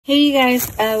Hey you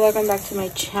guys, welcome back to my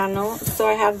channel. So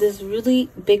I have this really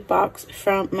big box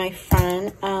from my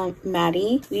friend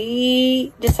Maddie.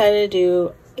 We decided to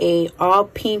do a all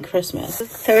pink Christmas.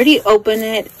 I already opened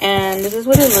it and this is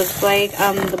what it looks like.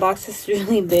 The box is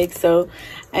really big, so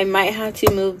I might have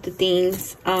to move the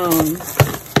things on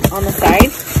the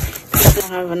sides because I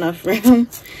don't have enough room.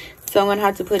 So I'm gonna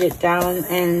have to put it down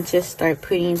and just start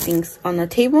putting things on the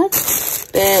table.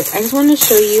 But I just want to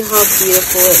show you how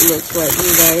beautiful it looks like,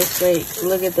 you guys. Like,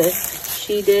 look at this.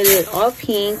 She did it all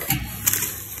pink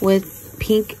with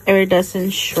pink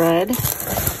iridescent shred.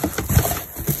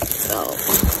 So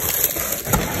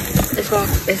this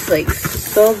box is like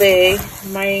so big.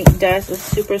 My desk is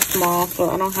super small, so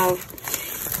I don't have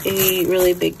a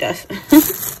really big desk.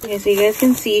 Okay, so you guys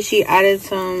can see she added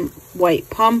some white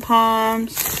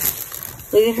pom-poms.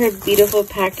 Look at her beautiful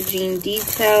packaging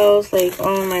details. Like,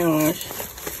 oh my gosh.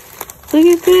 Look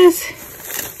at this.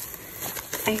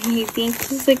 I think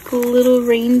this is like a little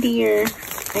reindeer.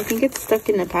 I think it's stuck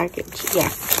in the package.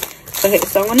 Yeah. Okay,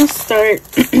 so I'm going to start.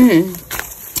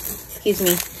 Excuse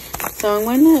me. So I'm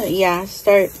going to,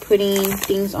 start putting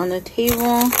things on the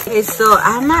table. Okay, so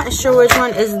I'm not sure which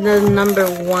one is the number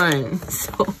one.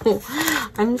 So,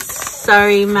 I'm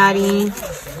sorry, Maddie.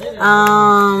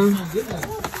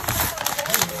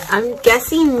 I'm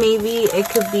guessing maybe it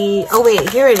could be, oh wait,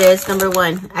 here it is, number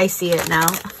one. I see it now.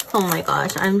 Oh my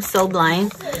gosh, I'm so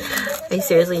blind. I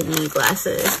seriously need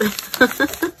glasses.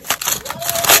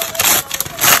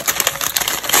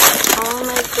 Oh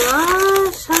my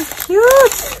gosh, how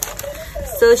cute.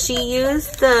 So she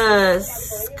used the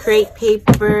crepe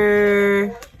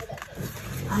paper.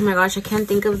 Oh my gosh, I can't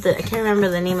remember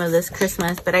the name of this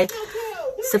Christmas, but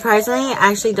surprisingly, I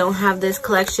actually don't have this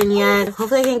collection yet.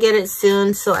 Hopefully I can get it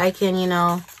soon so I can, you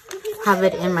know, have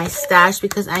it in my stash,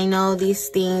 because I know these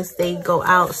things, they go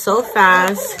out so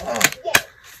fast.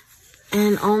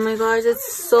 And oh my gosh, it's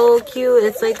so cute.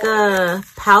 It's like a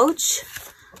pouch,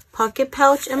 pocket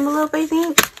pouch envelope, I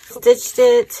think. Stitched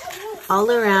it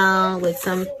all around with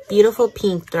some beautiful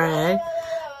pink thread.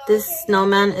 This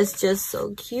snowman is just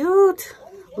so cute.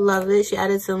 Love it. She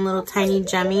added some little tiny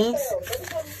jemmies.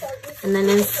 And then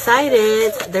inside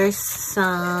it, there's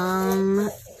some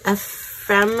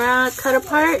ephemera cut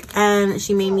apart, and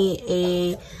she made me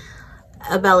a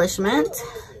embellishment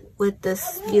with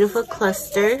this beautiful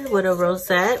cluster with a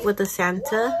rosette with a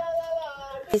Santa.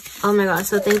 Oh my gosh,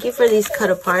 so thank you for these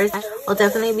cut aparts. I'll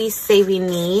definitely be saving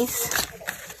these.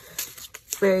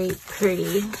 Very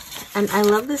pretty. And I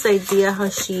love this idea how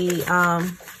she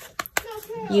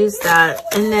used that.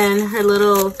 And then her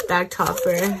little bag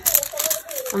topper.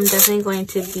 I'm definitely going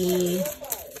to be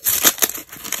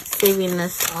saving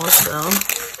this also.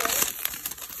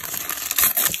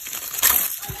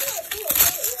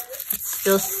 It's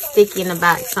still sticky in the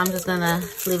back, so I'm just gonna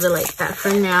leave it like that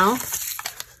for now.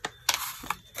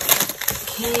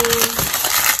 Okay.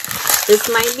 This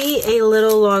might be a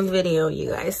little long video,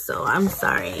 you guys, so I'm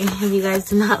sorry if you guys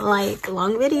do not like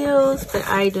long videos, but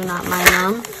I do not mind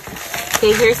them.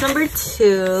 Okay, here's number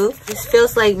two. This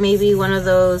feels like maybe one of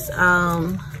those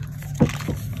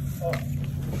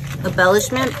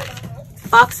embellishment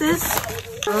boxes.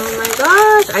 Oh my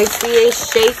gosh, I see a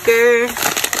shaker.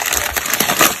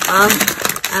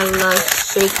 I love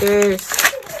shakers.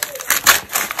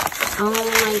 Oh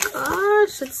my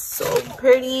gosh, it's so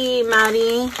pretty,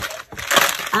 Maddie.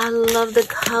 I love the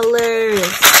colors.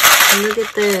 Look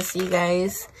at this, you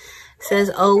guys. It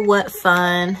says, oh, what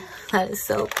fun. That is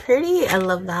so pretty. I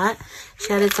love that.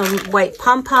 She added some white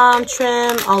pom-pom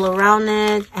trim all around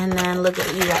it. And then look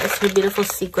at you guys, her beautiful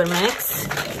sequin mix.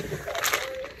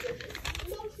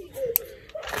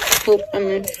 Hope I'm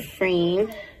in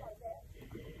frame.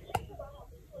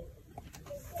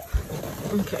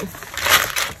 Okay.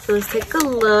 So let's take a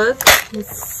look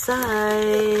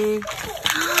inside.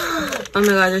 Oh my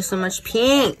god, there's so much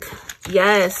pink.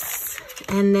 Yes.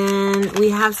 And then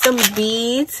we have some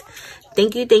beads.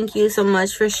 Thank you so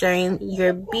much for sharing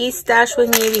your bead stash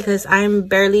with me, because I'm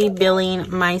barely billing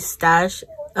my stash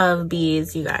of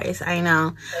beads, you guys. I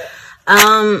know.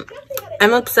 I'm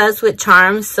obsessed with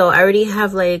charms, so I already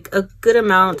have like a good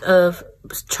amount of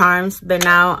charms, but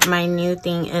now my new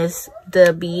thing is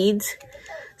the beads.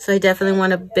 So I definitely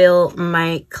want to build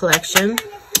my collection,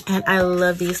 and I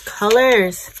love these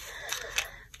colors.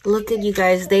 Look at you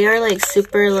guys, they are like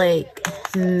super like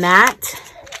matte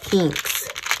pinks.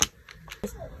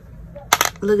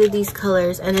 Look at these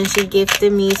colors. And then she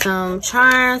gifted me some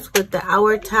charms with the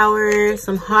hour tower,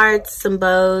 some hearts, some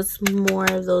bows, more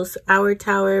of those hour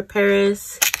tower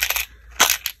Paris.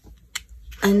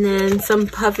 And then some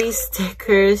puppy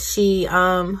stickers. She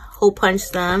hole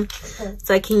punched them,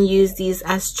 so I can use these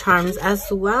as charms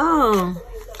as well.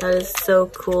 That is so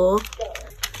cool.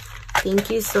 Thank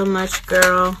you so much,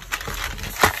 girl.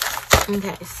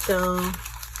 Okay, so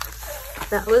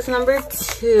that was number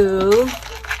 2.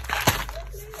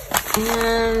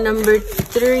 And number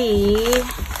 3,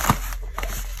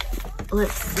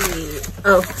 let's see.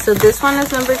 Oh, so this one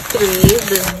is number 3,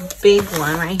 this big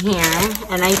one right here.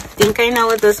 And I think I know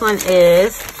what this one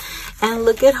is. And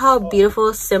look at how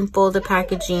beautiful, simple the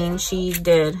packaging she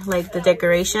did. Like the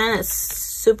decoration, it's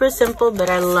super simple, but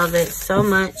I love it so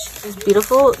much. This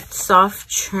beautiful soft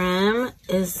trim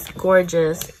is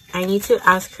gorgeous. I need to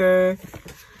ask her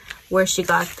where she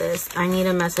got this. I need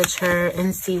to message her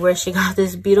and see where she got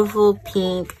this beautiful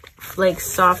pink, like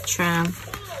soft trim.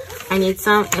 I need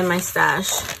some in my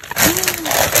stash.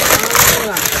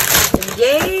 Oh,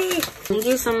 yay! Thank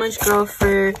you so much, girl,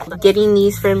 for getting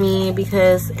these for me,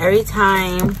 because every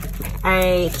time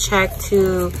I check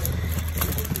to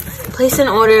place an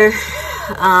order,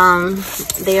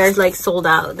 they are like sold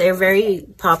out. They're very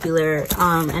popular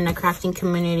in the crafting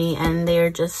community, and they are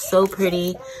just so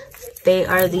pretty. They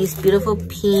are these beautiful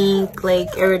pink,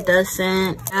 like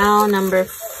iridescent. Now number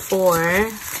 4.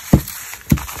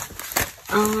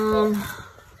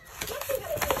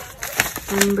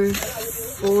 Number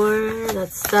 4,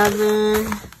 that's 7.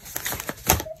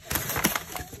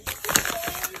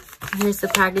 Here's the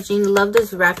packaging. Love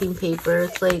this wrapping paper.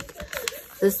 It's like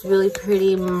this really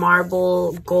pretty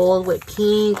marble gold with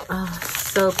pink. Oh,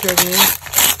 so pretty.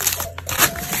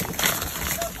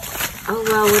 Oh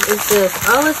wow, what is this?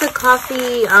 Oh, it's a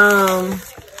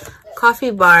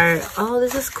coffee bar. Oh,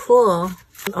 this is cool.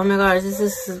 Oh my gosh, this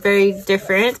is very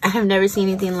different. I have never seen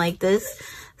anything like this.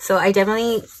 So I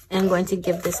definitely am going to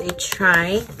give this a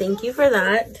try. Thank you for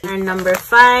that. And number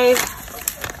 5,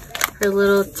 her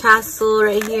little tassel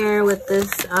right here with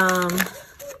this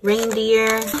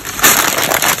reindeer.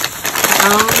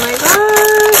 Oh my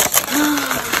gosh.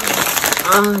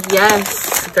 Oh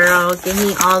yes, girl, give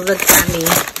me all the candy.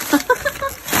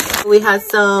 We had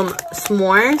some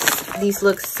s'mores. These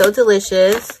look so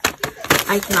delicious.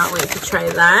 I cannot wait to try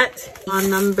that. On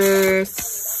number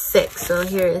 6. So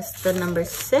here is the number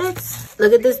 6.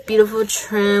 Look at this beautiful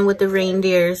trim with the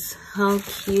reindeers. How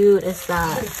cute is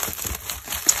that?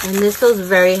 And this feels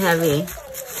very heavy.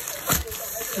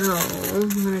 So I'm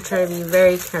gonna try to be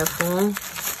very careful.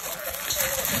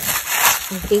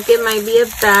 I think it might be a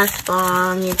bath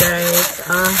bomb, you guys.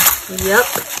 Yep.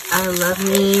 I love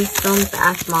me some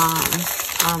bath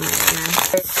bombs. Oh my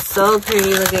goodness. It's so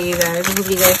pretty. Look at you guys. I hope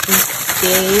you guys can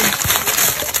see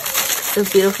the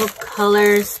beautiful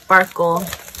color sparkle.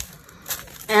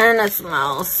 And it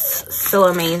smells so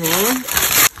amazing.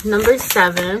 Number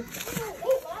 7.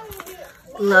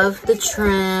 Love the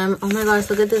trim. Oh my gosh,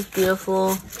 look at this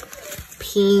beautiful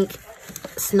pink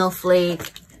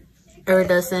snowflake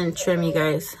iridescent trim, you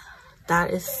guys.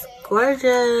 That is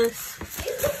gorgeous.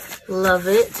 Love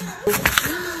it.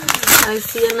 I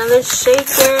see another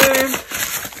shaker.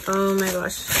 Oh my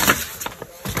gosh.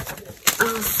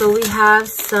 Oh, so we have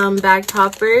some bag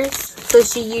toppers. So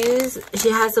she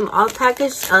has them all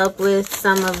packaged up with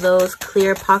some of those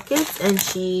clear pockets, and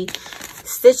she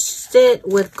stitched it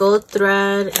with gold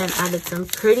thread and added some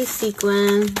pretty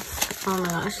sequins. Oh my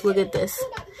gosh, look at this.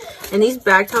 And these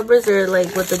bag toppers are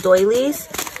like with the doilies,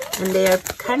 and they are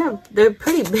they're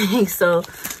pretty big. So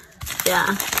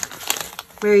yeah,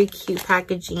 very cute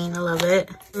packaging. I love it.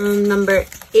 Number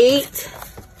 8.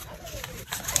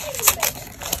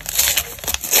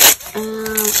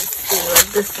 Let's see what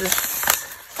this is.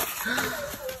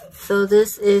 So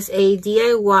this is a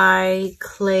DIY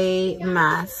clay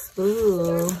mask.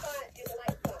 Ooh,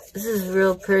 this is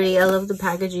real pretty. I love the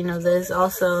packaging of this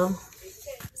also.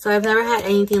 So I've never had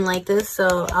anything like this,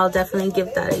 so I'll definitely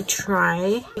give that a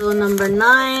try. So number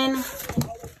 9.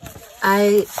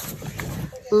 I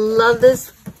love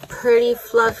this pretty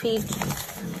fluffy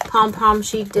pom-pom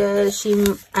she did.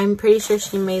 I'm pretty sure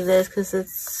she made this because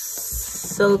it's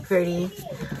so pretty.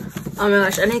 Oh my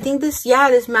gosh, and I think this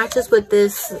matches with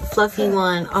this fluffy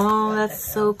one. Oh, that's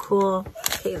so cool.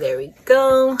 Okay, there we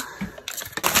go.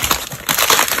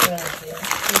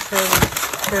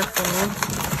 Careful.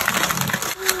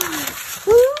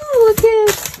 Ooh, look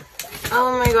at.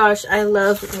 Oh my gosh, I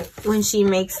love when she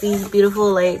makes these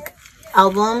beautiful like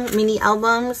mini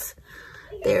albums.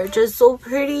 They're just so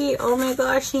pretty. Oh my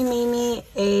gosh, she made me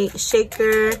a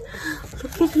shaker.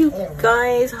 Look at you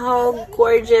guys, how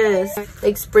gorgeous.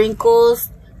 Like sprinkles.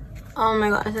 Oh my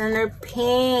gosh, and they're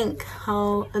pink.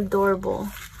 How adorable.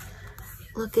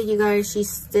 Look at you guys, she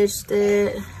stitched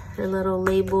it. Her little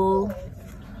label.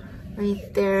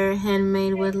 right there,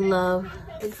 handmade with love.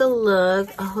 Take a look.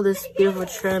 Oh, this beautiful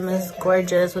trim is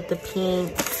gorgeous with the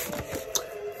pink.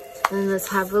 And let's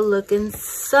have a look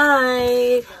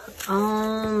inside.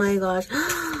 Oh my gosh,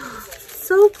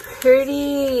 so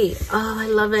pretty. Oh, I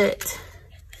love it.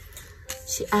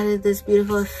 She added this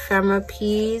beautiful ephemera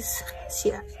piece.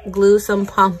 She glued some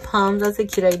pom-poms. That's a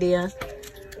cute idea.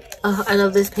 Oh, I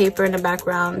love this paper in the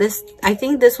background. I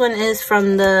think this one is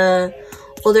from the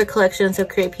older collections of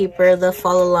crepe paper, the Fa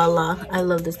La La La. I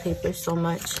love this paper so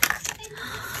much.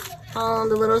 Oh,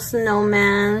 the little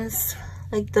snowmans,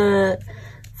 like the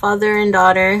father and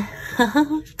daughter.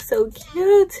 So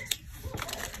cute.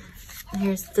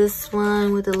 Here's this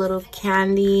one with the little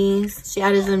candies. She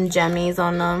added some jemmies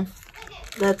on them.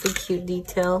 That's a cute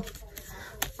detail.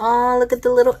 Oh, look at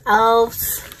the little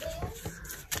elves.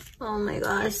 Oh my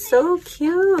gosh, so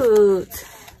cute.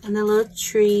 And the little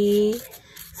tree.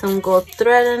 Some gold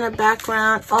thread in the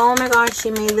background. Oh my gosh,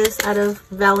 she made this out of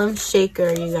vellum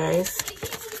shaker, you guys.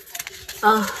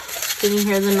 Oh, can you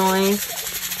hear the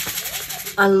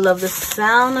noise? I love the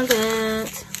sound of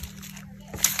it.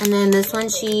 And then this one,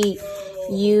 she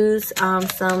used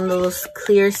some little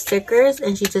clear stickers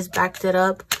and she just backed it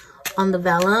up on the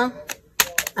vellum.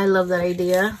 I love that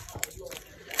idea.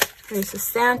 There's a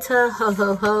Santa, ho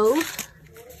ho ho.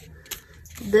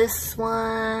 This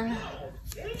one.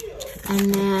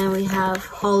 And then we have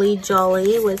Holly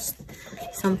Jolly with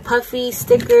some puffy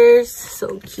stickers.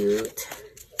 So cute.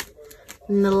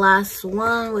 And the last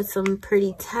one with some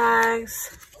pretty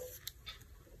tags.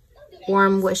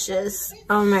 Warm wishes.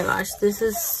 Oh my gosh, this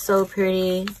is so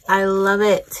pretty. I love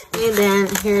it. And then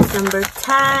here's number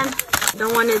 10.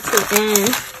 Don't want it to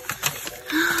end.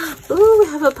 Ooh, we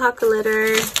have a pocket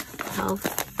letter. How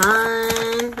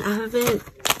fun. I haven't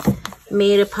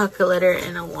made a pocket letter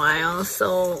in a while,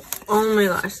 so oh my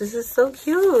gosh, this is so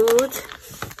cute.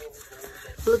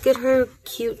 Look at her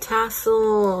cute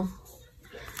tassel.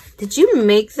 Did you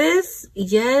make this?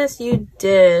 Yes, you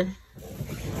did.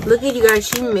 Look at you guys,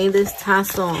 she made this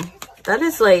tassel. That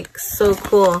is like so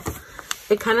cool.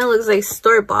 It kind of looks like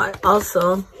store-bought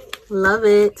also. Love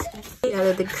it. We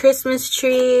added the Christmas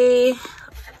tree.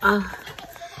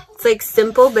 It's like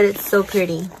simple, but it's so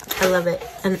pretty. I love it.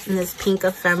 And this pink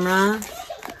ephemera.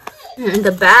 In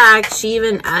the back, she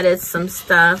even added some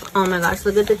stuff. Oh my gosh,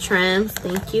 look at the trims.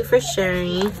 Thank you for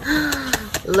sharing.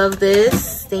 Love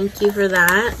this. Thank you for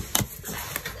that.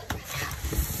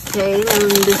 Okay,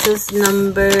 and this is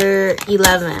number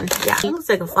 11. Yeah, it looks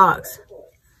like a fox.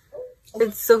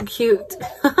 It's so cute.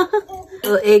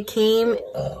 So it came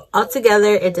all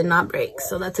together. It did not break.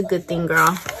 So that's a good thing, girl.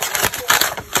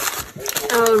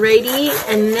 Alrighty,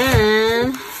 and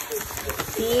then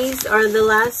these are the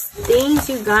last things,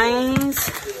 you guys.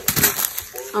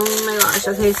 Oh my gosh.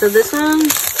 Okay, so this one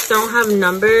don't have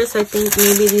numbers. I think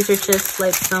maybe these are just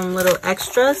like some little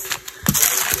extras.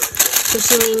 So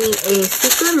she made me a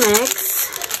secret mix.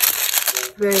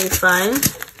 Very fun.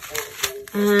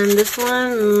 And this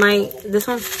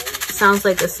one sounds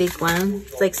like a sequin.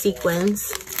 It's like sequins.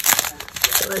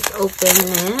 So let's open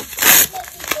it.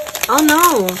 Oh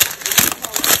no!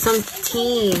 Some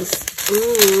teas.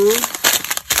 Ooh.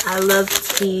 I love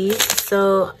tea.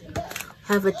 So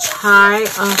I have a chai.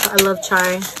 Oh, I love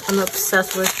chai. I'm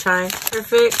obsessed with chai.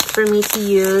 Perfect for me to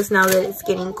use now that it's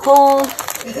getting cold.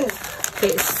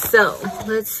 Okay, so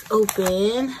let's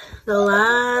open the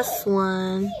last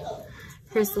one.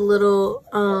 Here's the little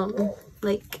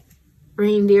like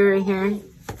reindeer right here.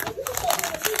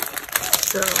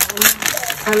 So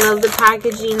I love the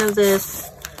packaging of this.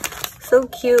 So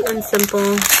cute and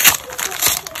simple.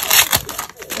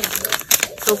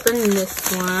 Let's open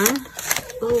this one.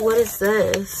 Oh, what is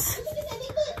this?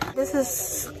 This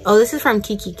is from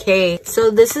Kiki K. So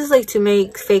this is like to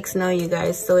make fake snow, you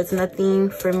guys. So it's nothing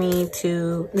for me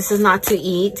to, this is not to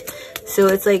eat. So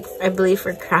it's like, I believe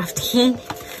for crafting.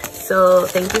 So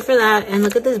thank you for that. And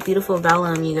look at this beautiful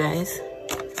vellum, you guys.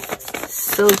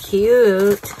 So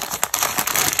cute.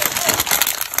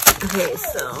 Okay,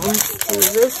 so let's do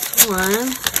this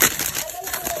one.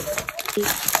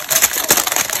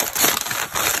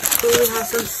 So we have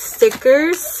some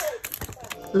stickers.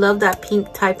 Love that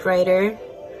pink typewriter.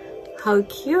 How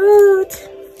cute.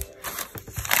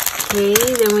 Okay,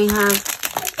 then we have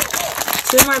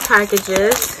 2 more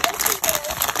packages.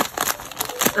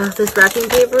 This wrapping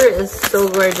paper is so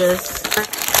gorgeous.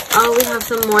 Oh, we have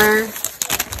some more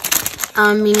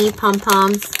mini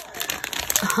pom-poms.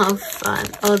 Oh, fun.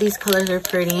 Oh, these colors are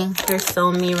pretty. They're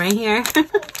so me right here.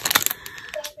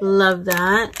 Love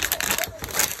that.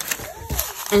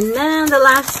 And then the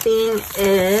last thing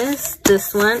is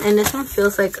this one. And this one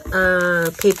feels like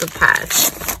a paper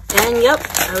patch. And yep,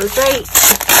 I was right.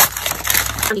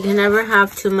 You can never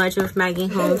have too much of Maggie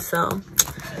home, so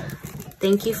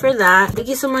thank you for that. Thank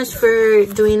you so much for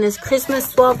doing this Christmas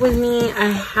swap with me. I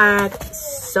had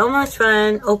so much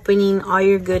fun opening all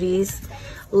your goodies.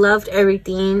 Loved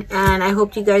everything, and I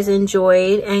hope you guys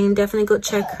enjoyed, and definitely go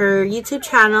check her YouTube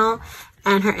channel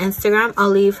and her Instagram. I'll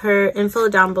leave her info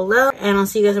down below, and I'll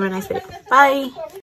see you guys in my next video. Bye.